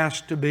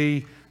task to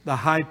be the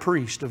high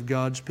priest of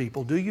God's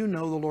people. Do you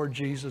know the Lord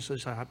Jesus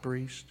as high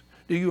priest?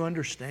 Do you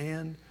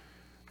understand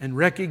and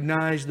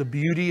recognize the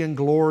beauty and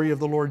glory of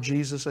the Lord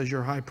Jesus as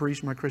your high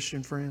priest, my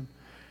Christian friend?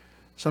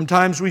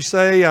 Sometimes we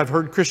say, I've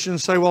heard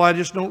Christians say, well, I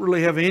just don't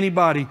really have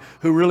anybody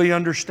who really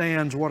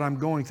understands what I'm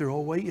going through.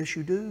 Oh, wait, yes,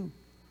 you do.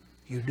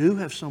 You do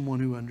have someone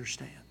who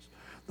understands.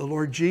 The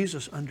Lord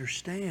Jesus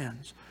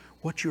understands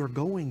what you're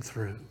going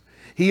through.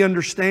 He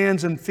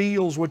understands and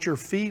feels what you're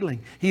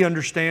feeling. He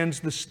understands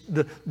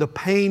the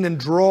pain and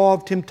draw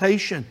of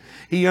temptation.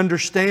 He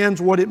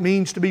understands what it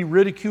means to be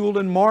ridiculed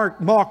and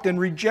mocked and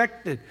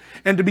rejected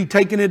and to be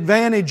taken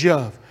advantage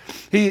of.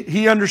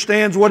 He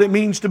understands what it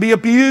means to be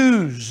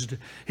abused.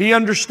 He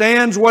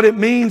understands what it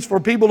means for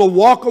people to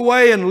walk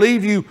away and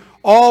leave you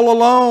all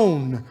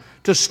alone,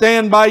 to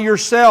stand by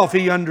yourself.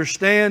 He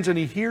understands and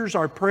He hears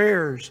our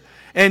prayers.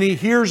 And He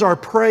hears our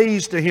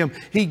praise to Him.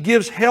 He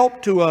gives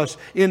help to us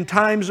in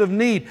times of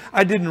need.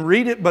 I didn't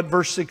read it, but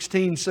verse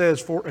 16 says,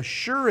 for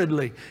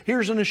assuredly,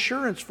 here's an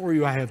assurance for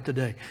you I have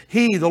today.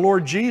 He, the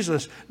Lord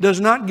Jesus,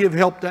 does not give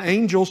help to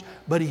angels,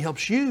 but He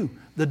helps you,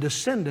 the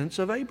descendants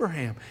of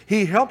Abraham.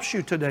 He helps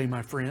you today,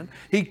 my friend.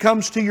 He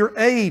comes to your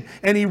aid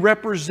and He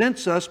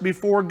represents us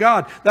before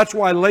God. That's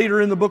why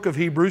later in the book of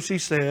Hebrews He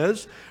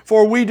says,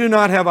 for we do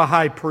not have a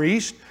high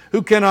priest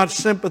who cannot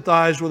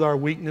sympathize with our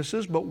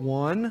weaknesses, but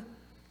one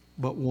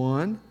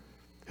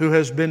who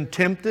has been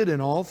tempted in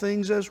all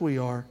things as we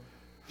are,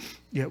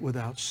 yet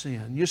without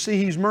sin. You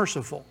see, He's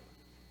merciful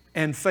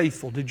and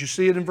faithful. Did you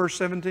see it in verse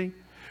 17?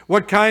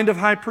 What kind of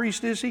high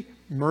priest is He?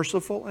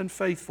 Merciful and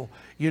faithful.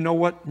 You know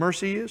what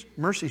mercy is?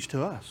 Mercy's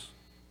to us.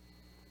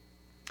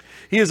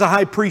 He is a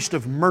high priest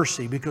of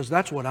mercy because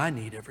that's what I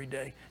need every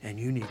day and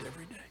you need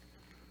every day.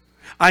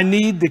 I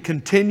need the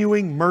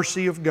continuing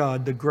mercy of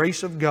God, the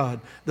grace of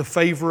God, the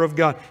favor of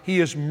God. He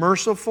is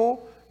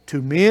merciful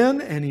to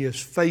men and He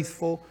is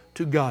faithful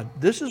to God.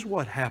 This is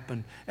what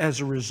happened as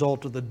a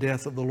result of the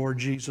death of the Lord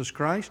Jesus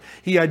Christ.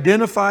 He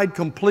identified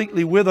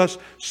completely with us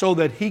so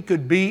that He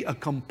could be a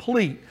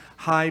complete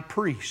high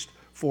priest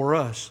for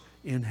us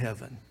in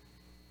heaven.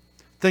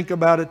 Think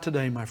about it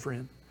today, my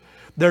friend.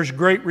 There's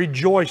great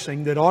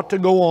rejoicing that ought to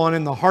go on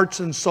in the hearts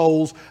and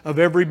souls of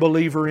every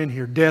believer in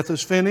here. Death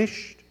is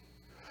finished.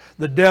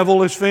 The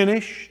devil is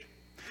finished.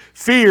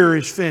 Fear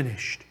is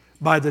finished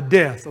by the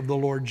death of the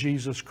Lord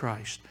Jesus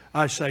Christ.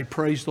 I say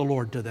praise the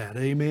Lord to that.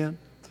 Amen.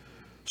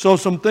 So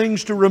some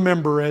things to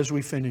remember as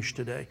we finish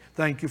today.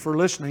 Thank you for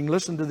listening.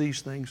 Listen to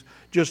these things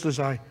just as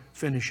I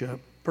finish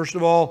up. First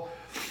of all,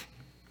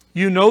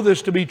 you know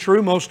this to be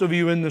true, most of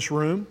you in this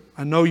room.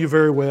 I know you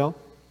very well.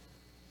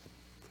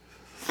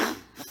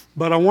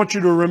 But I want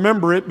you to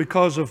remember it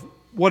because of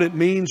what it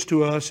means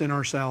to us in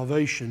our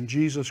salvation.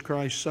 Jesus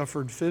Christ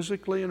suffered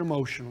physically and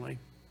emotionally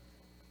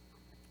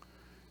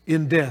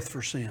in death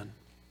for sin.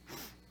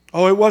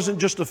 Oh, it wasn't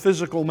just a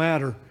physical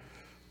matter.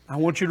 I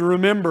want you to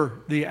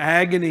remember the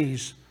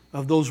agonies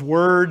of those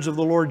words of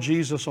the Lord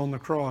Jesus on the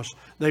cross.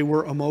 They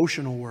were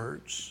emotional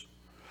words.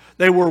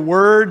 They were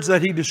words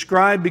that He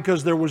described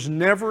because there was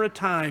never a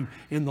time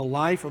in the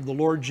life of the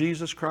Lord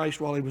Jesus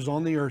Christ while He was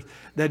on the earth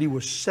that He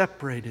was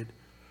separated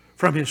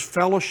from His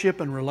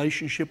fellowship and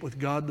relationship with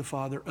God the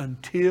Father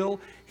until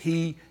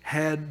He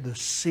had the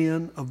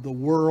sin of the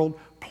world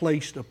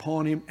placed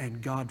upon Him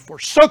and God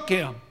forsook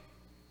Him.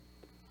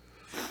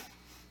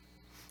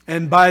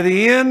 And by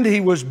the end,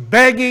 He was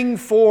begging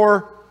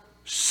for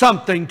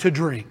something to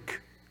drink.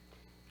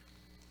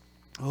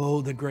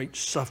 Oh, the great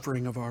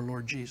suffering of our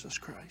Lord Jesus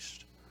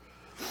Christ.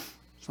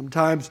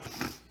 Sometimes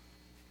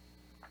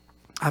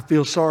I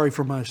feel sorry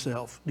for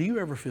myself. Do you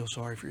ever feel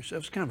sorry for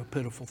yourself? It's kind of a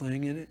pitiful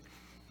thing, isn't it?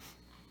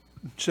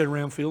 Sit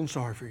around feeling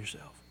sorry for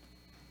yourself.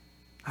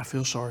 I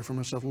feel sorry for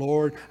myself.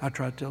 Lord, I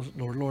try to tell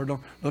the Lord,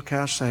 don't, look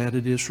how sad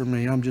it is for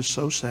me. I'm just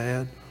so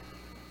sad.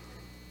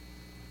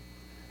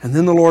 And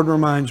then the Lord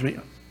reminds me,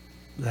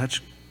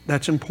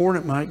 that's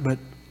important, Mike,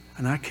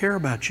 and I care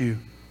about you.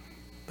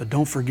 But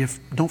don't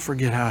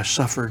forget how I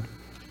suffered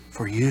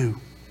for you.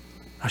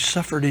 I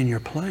suffered in your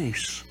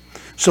place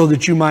so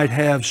that you might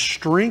have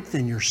strength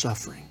in your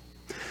suffering,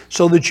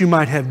 so that you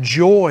might have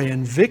joy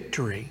and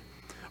victory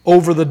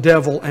over the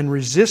devil and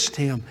resist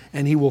him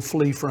and he will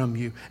flee from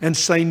you. And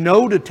say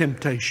no to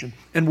temptation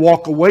and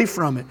walk away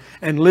from it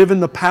and live in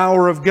the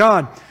power of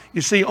God.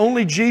 You see,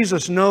 only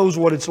Jesus knows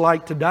what it's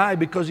like to die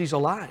because He's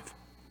alive.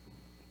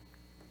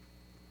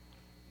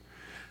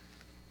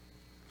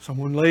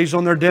 Someone lays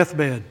on their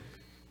deathbed.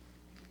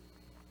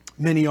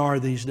 Many are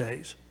these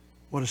days.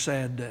 What a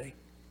sad day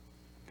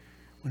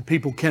when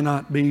people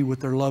cannot be with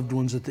their loved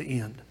ones at the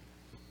end.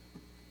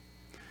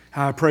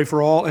 How I pray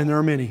for all, and there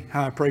are many,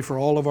 how I pray for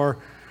all of our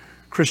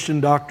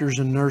Christian doctors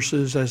and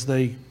nurses as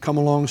they come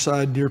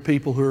alongside dear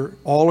people who are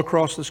all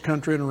across this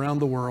country and around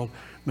the world.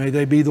 May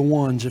they be the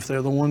ones, if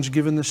they're the ones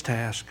given this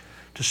task,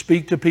 to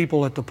speak to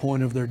people at the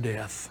point of their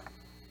death,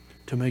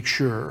 to make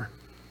sure,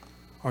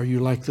 are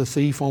you like the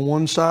thief on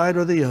one side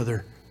or the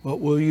other? What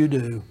will you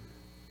do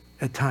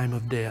at time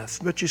of death?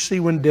 But you see,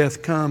 when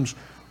death comes,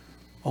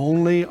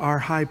 only our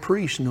high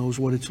priest knows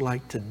what it's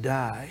like to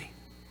die.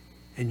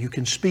 And you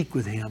can speak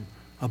with him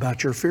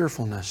about your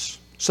fearfulness.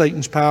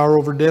 Satan's power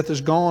over death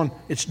is gone.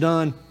 It's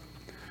done.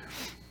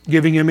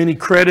 Giving him any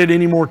credit,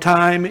 any more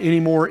time, any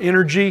more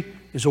energy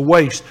is a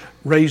waste.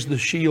 Raise the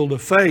shield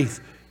of faith.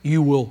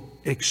 You will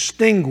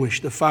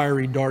extinguish the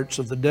fiery darts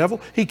of the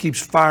devil. He keeps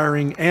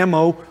firing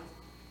ammo,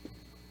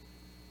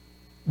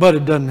 but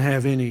it doesn't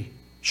have any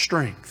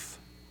strength.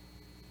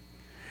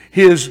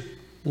 His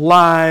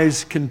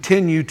lies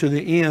continue to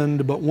the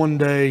end, but one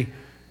day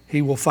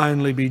he will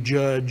finally be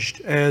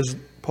judged, as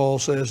Paul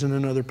says in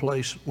another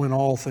place, when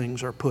all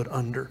things are put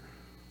under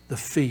the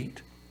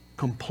feet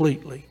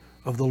completely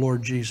of the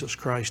Lord Jesus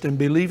Christ. And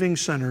believing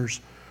sinners,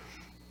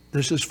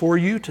 this is for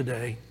you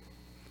today,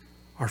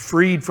 are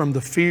freed from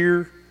the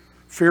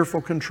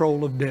fearful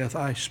control of death.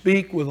 I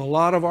speak with a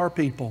lot of our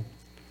people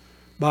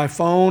by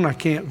phone. I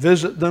can't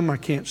visit them, I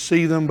can't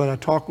see them, but I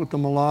talk with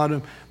them a lot.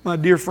 And my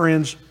dear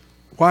friends,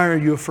 why are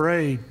you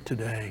afraid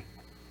today?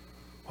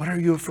 What are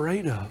you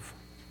afraid of?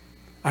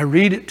 I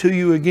read it to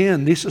you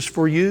again. This is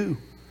for you.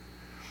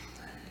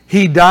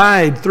 He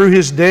died through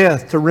His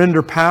death to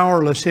render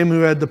powerless him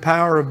who had the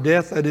power of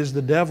death, that is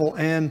the devil,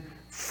 and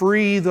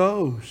free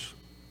those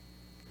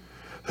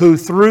who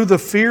through the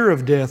fear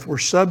of death were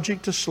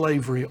subject to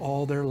slavery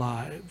all their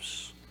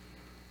lives.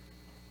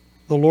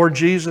 The Lord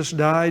Jesus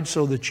died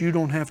so that you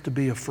don't have to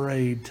be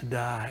afraid to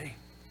die.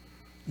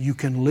 You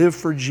can live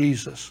for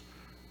Jesus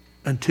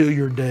until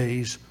your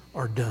days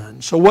are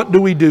done. So what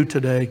do we do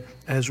today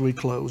as we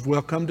close?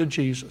 Well, come to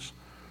Jesus.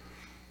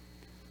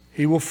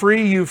 He will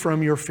free you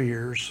from your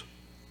fears,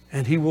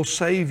 and He will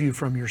save you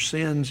from your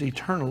sins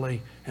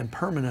eternally and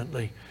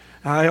permanently.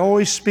 I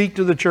always speak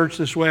to the church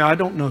this way. I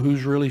don't know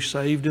who's really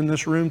saved in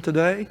this room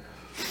today.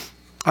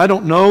 I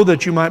don't know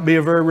that you might be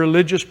a very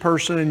religious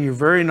person and you're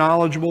very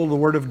knowledgeable of the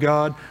Word of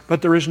God,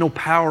 but there is no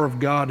power of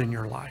God in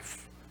your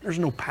life. There's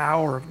no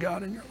power of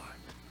God in your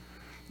life.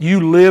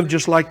 You live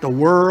just like the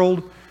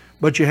world,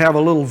 but you have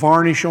a little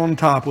varnish on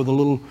top with a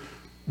little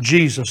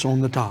Jesus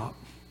on the top.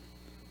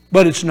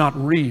 But it's not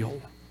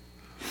real.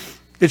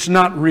 It's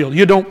not real.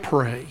 You don't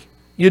pray.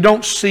 You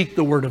don't seek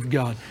the Word of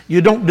God.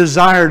 You don't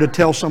desire to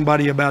tell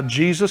somebody about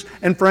Jesus.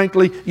 And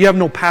frankly, you have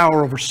no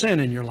power over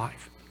sin in your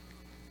life.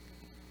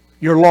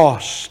 You're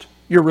lost.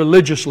 You're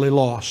religiously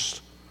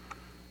lost.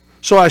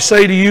 So I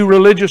say to you,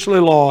 religiously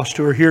lost,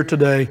 who are here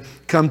today,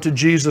 come to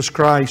Jesus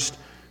Christ.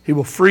 He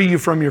will free you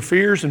from your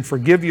fears and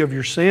forgive you of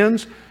your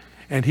sins.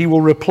 And He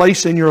will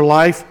replace in your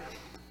life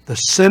the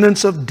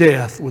sentence of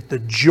death with the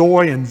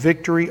joy and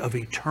victory of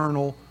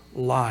eternal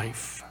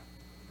life.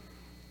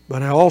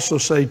 But I also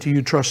say to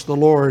you, trust the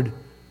Lord,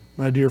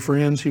 my dear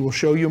friends. He will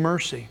show you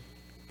mercy.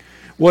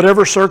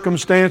 Whatever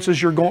circumstances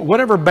you're going,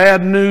 whatever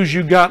bad news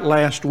you got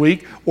last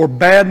week, or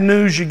bad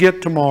news you get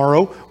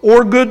tomorrow,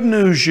 or good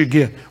news you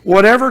get,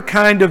 whatever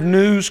kind of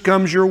news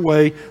comes your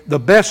way, the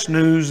best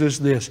news is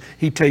this: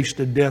 He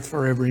tasted death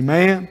for every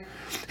man.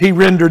 He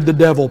rendered the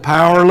devil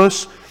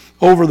powerless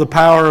over the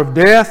power of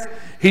death.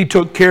 He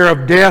took care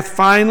of death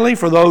finally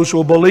for those who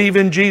will believe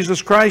in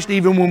Jesus Christ.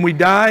 Even when we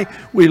die,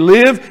 we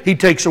live. He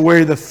takes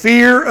away the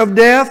fear of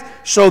death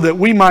so that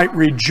we might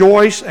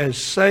rejoice as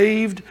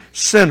saved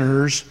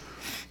sinners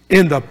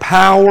in the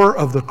power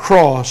of the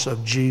cross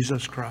of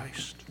Jesus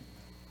Christ.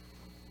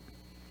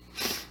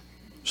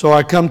 So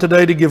I come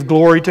today to give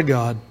glory to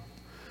God.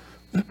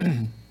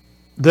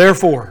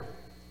 Therefore,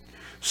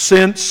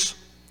 since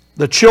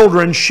the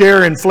children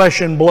share in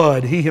flesh and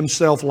blood, He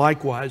Himself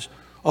likewise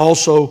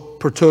also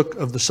partook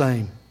of the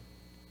same,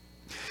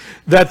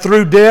 that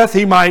through death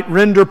He might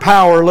render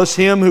powerless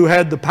him who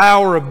had the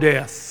power of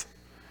death,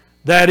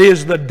 that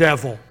is the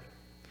devil,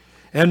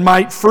 and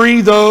might free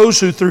those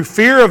who through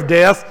fear of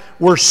death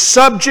were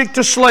subject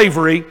to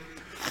slavery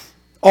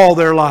all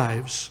their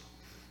lives.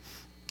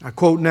 I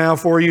quote now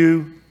for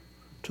you,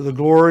 to the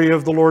glory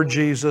of the Lord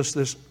Jesus,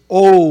 this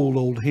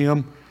old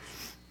hymn.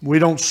 We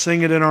don't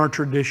sing it in our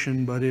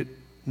tradition, but it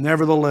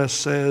nevertheless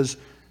says,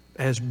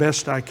 as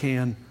best I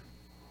can,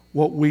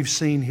 what we've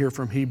seen here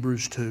from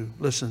Hebrews 2.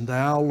 Listen,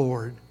 Thou,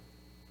 Lord,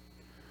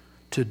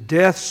 to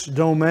death's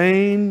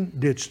domain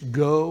didst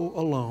go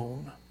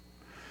alone.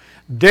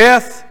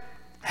 Death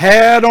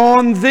had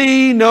on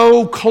Thee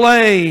no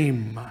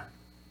claim.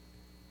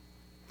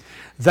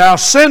 Thou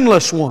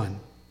sinless one,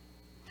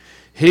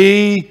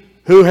 He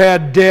who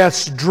had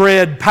death's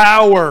dread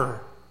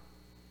power,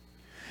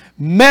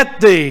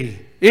 met Thee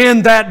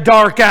in that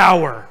dark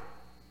hour.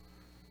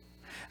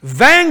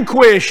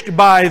 Vanquished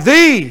by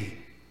Thee,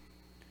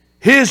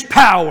 His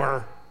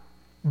power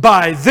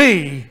by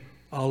Thee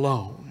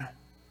alone.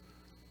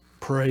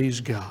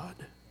 Praise God.